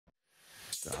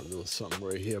Got a little something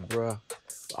right here, bruh.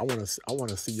 I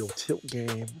wanna see your tilt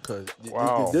game because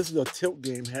this is a tilt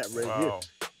game hat right here,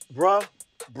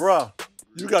 bruh.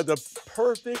 You got the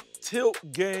perfect tilt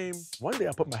game. One day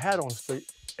I put my hat on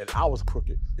straight and I was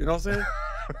crooked. You know what I'm saying?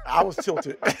 I was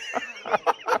tilted.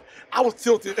 I was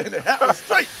tilted and the hat was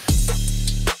straight.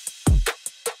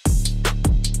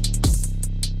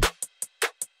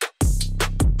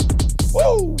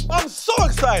 Woo! I'm so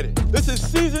excited. This is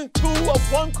season 2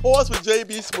 of One Course with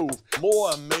JB Smoove.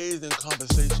 More amazing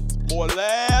conversations, more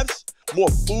laughs, more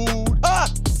food,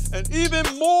 and even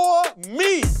more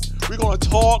me. We're gonna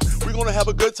talk, we're gonna have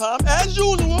a good time as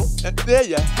usual. And there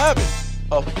you have it,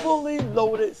 a fully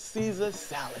loaded Caesar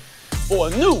salad. Or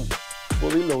a new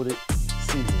fully loaded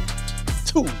season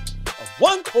 2 of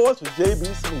One Course with JB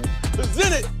Smoove.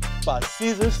 Presented by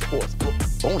Caesar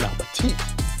Sportsbook. Bon appetit.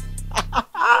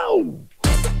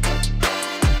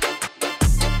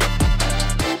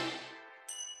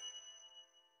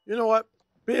 You know what?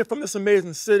 Being from this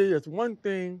amazing city, there's one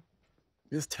thing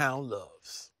this town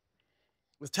loves.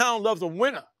 This town loves a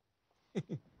winner.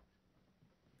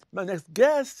 My next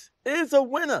guest is a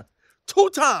winner 2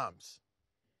 times.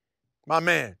 My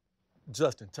man,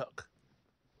 Justin Tuck.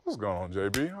 What's going on,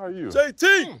 JB? How are you?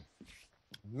 JT!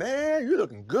 Man, you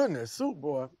looking good in that suit,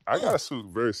 boy. I got a suit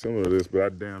very similar to this, but I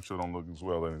damn sure don't look as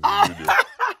well in it as you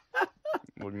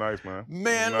do. Look nice, man.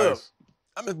 Man, look, nice.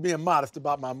 I'm just being modest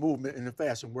about my movement in the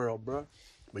fashion world, bro.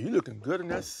 But you looking good in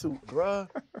that suit, bro.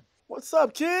 What's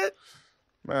up, kid?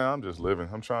 Man, I'm just living.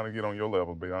 I'm trying to get on your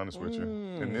level, to be honest with you.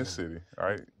 In this city, all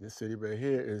right? This city right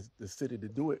here is the city to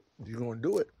do it. You're going to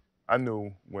do it. I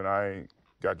knew when I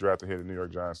got drafted here to the New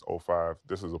York Giants 05,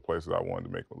 this is a place that I wanted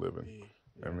to make a living. Yeah.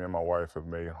 And me and my wife have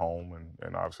made home,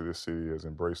 and obviously this city has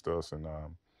embraced us, and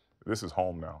this is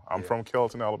home now. I'm from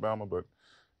Kelton, Alabama, but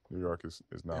New York is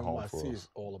now home for us. NYC is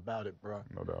all about it, bro.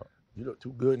 No doubt. You look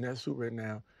too good in that suit right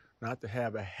now, not to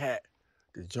have a hat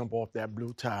to jump off that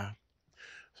blue tie.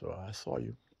 So I saw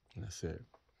you, and I said,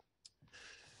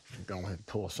 I'm going ahead and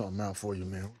pull something out for you,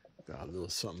 man. Got a little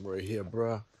something right here,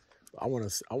 bro. I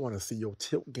wanna see your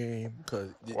tilt game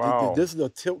because this is a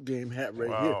tilt game hat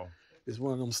right here. It's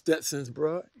one of them Stetsons,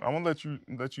 bro. I'm gonna let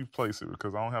you place it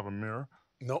because I don't have a mirror.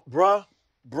 No, bruh.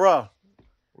 We're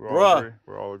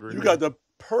all agree. You got the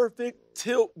perfect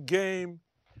tilt game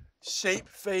shape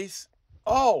face.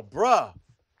 Oh, bruh.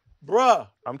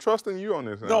 I'm trusting you on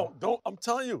this. No, don't. I'm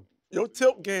telling you, your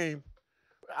tilt game.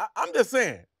 I'm just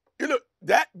saying. You look,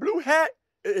 that blue hat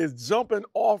is jumping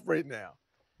off right now.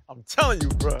 I'm telling you,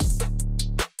 bruh.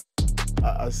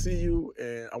 I see you,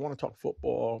 and I want to talk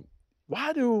football.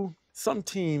 Why do some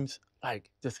teams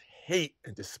just hate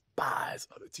and despise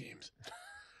other teams?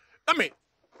 I mean,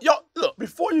 yo, look,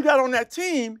 before you got on that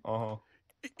team,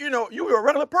 you know, you were a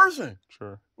regular person.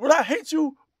 Sure. Would I hate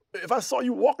you if I saw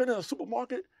you walking in a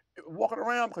supermarket, walking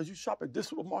around because you shop at this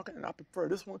supermarket and I prefer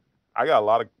this one? I got a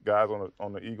lot of guys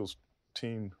on the Eagles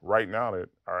team right now that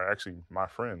are actually my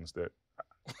friends that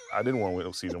I didn't want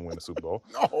to see them win the Super Bowl.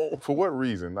 No. For what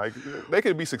reason? Like, they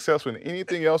could be successful in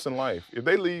anything else in life. If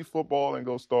they leave football and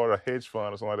go start a hedge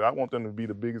fund or something like that, I want them to be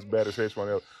the biggest, baddest hedge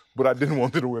fund ever. But I didn't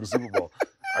want them to win the Super Bowl.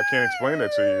 I can't explain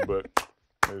that to you, but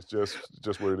it's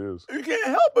just what it is. You can't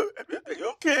help it.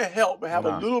 You can't help but have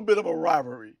a little bit of a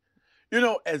rivalry. You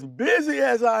know, as busy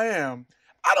as I am,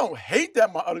 I don't hate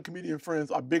that my other comedian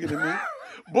friends are bigger than me,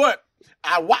 but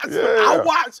I watch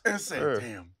and say,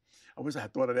 damn. I wish I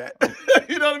had thought of that.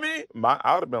 You know what I mean?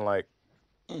 I would have been like,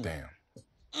 damn,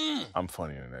 I'm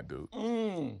funnier than that dude.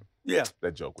 Yeah.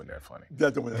 That joke wasn't that funny.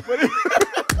 That joke wasn't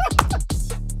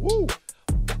that funny. Woo.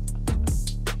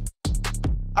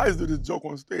 I used to do this joke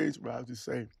on stage where I would just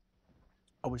say,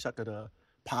 I wish I could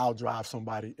pile drive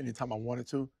somebody anytime I wanted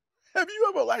to. Have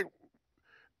you ever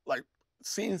like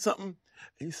seen something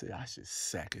and you say, I should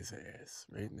sack his ass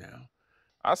right now?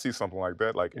 I see something like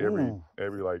that like every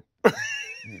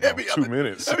 2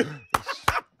 minutes.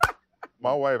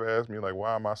 My wife asked me, like,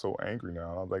 why am I so angry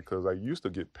now? And I'm like, because I used to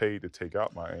get paid to take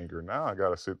out my anger. Now I got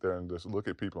to sit there and just look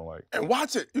at people and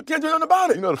watch it. You can't do nothing about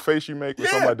it. You know the face you make when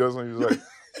somebody does something, you're like.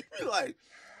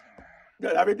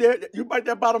 You're like, I mean, you bite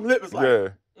that bottom lip, it's like. Yeah.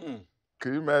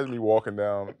 Could you imagine me walking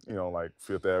down, you know, like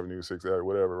 5th Avenue, 6th Avenue,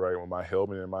 whatever, right, with my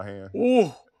helmet in my hand?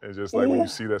 Ooh. And just like when you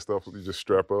see that stuff, you just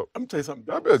strap up. I'm gonna tell you something.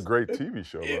 That'd be a great TV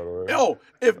show, by the way. Yo,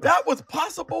 if that was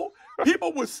possible,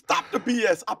 people would stop the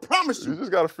BS. I promise you. You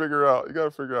just got to figure out. You got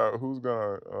to figure out who's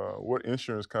gonna, what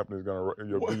insurance company is gonna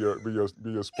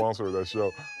be your sponsor of that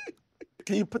show.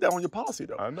 Can you put that on your policy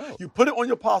though? I know. You put it on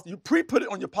your policy. You pre-put it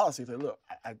on your policy. Say, look,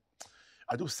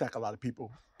 I do sack a lot of people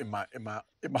in my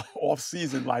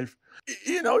off-season life.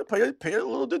 You know, pay a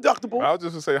little deductible. I was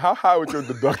just gonna say, how high would your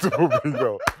deductible be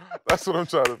though? That's what I'm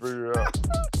trying to figure out.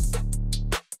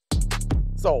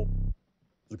 So,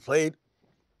 we played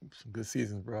some good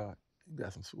seasons, bro. You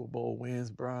got some Super Bowl wins,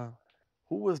 bro.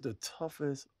 Who was the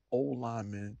toughest old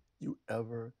lineman you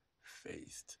ever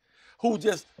faced? Who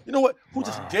just, you know what? Who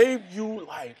just gave you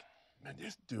like, man,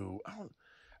 this dude,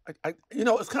 you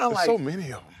know, it's kind of like. So many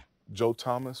of them. Joe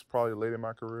Thomas, probably late in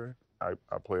my career. I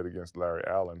played against Larry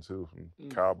Allen too from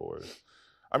Cowboys.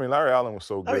 I mean, Larry Allen was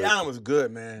so good. Larry Allen was good,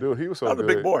 man. Dude, he was so good. That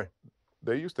was a big boy.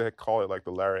 They used to call it like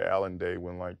the Larry Allen day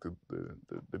when like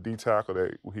the D tackle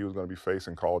that he was going to be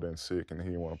facing called in sick and he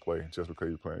didn't want to play just because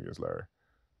he was playing against Larry.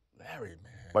 Larry,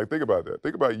 man. Like, think about that.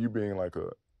 Think about you being like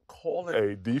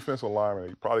a defensive lineman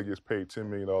that probably gets paid $10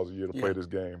 million a year to play this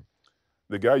game.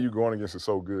 The guy you're going against is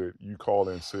so good, you call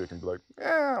in sick and be like,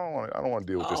 I don't want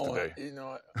to deal with this today. You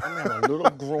know, I'm having a little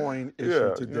groin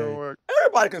issue today. You know what?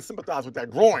 Everybody can sympathize with that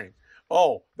groin.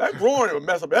 Oh, that groin would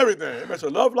mess up everything. It mess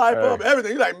your love life up,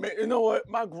 everything. You're like, man, you know what?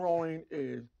 My groin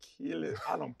is killing.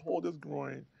 I done pulled this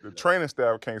groin. The training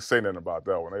staff can't say nothing about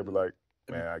that one. They be like,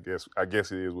 man, I guess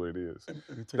it is what it is.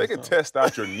 They can test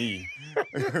out your knee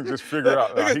and just figure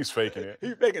out, nah, he's faking it.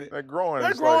 He's faking it. That groin.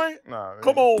 Like, nah.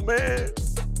 Come on, man.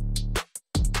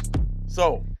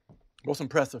 So, most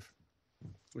impressive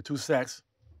with 2 sacks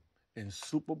in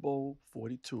Super Bowl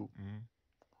 42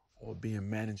 or being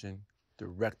managing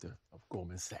director of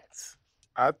Goldman Sachs.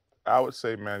 I would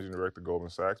say managing director of Goldman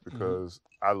Sachs because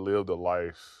I lived a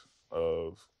life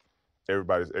of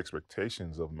everybody's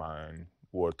expectations of mine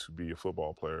were to be a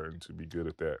football player and to be good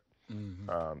at that.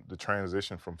 The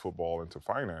transition from football into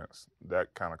finance,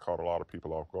 that kind of caught a lot of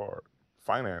people off guard.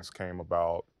 Finance came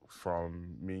about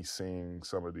from me seeing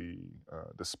some of the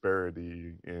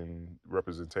disparity in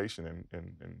representation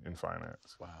in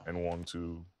finance and wanting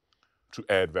to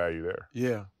add value there.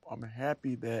 Yeah, I'm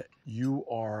happy that you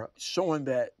are showing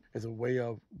that as a way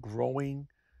of growing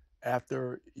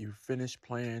after you finish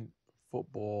playing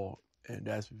football, and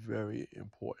that's very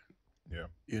important. Yeah.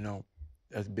 You know,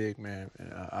 that's big, man,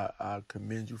 and I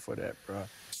commend you for that, bro.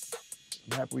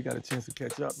 I'm happy we got a chance to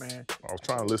catch up, man. I was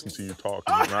trying to listen to you talk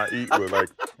and not eat, but like,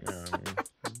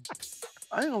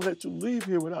 I ain't gonna let you leave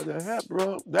here without that hat,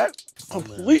 bro. That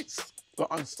completes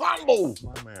the ensemble.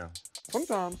 My man.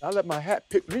 Sometimes I let my hat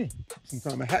pick me.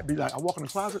 Sometimes my hat be like, I walk in the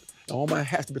closet and all my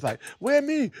hats be like, where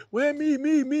me? Where me?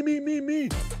 Me.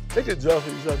 They can judge for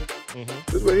each other.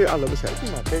 This way here, I love this hat. This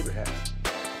is my favorite hat.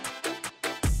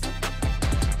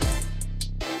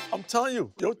 I'm telling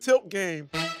you, your tilt game